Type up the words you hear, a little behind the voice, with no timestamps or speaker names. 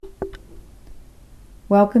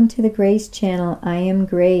Welcome to the Grace Channel. I am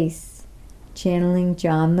Grace, channeling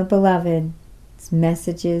John the Beloved. It's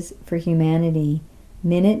Messages for Humanity.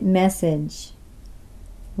 Minute Message.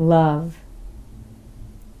 Love.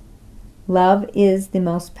 Love is the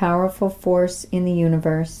most powerful force in the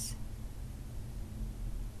universe.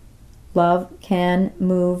 Love can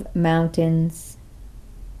move mountains.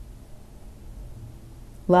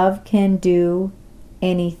 Love can do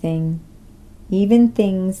anything, even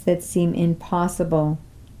things that seem impossible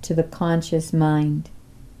to the conscious mind,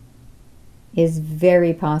 is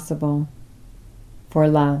very possible for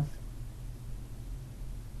love.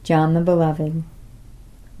 John the Beloved,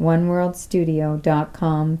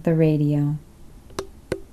 OneWorldStudio.com, the radio.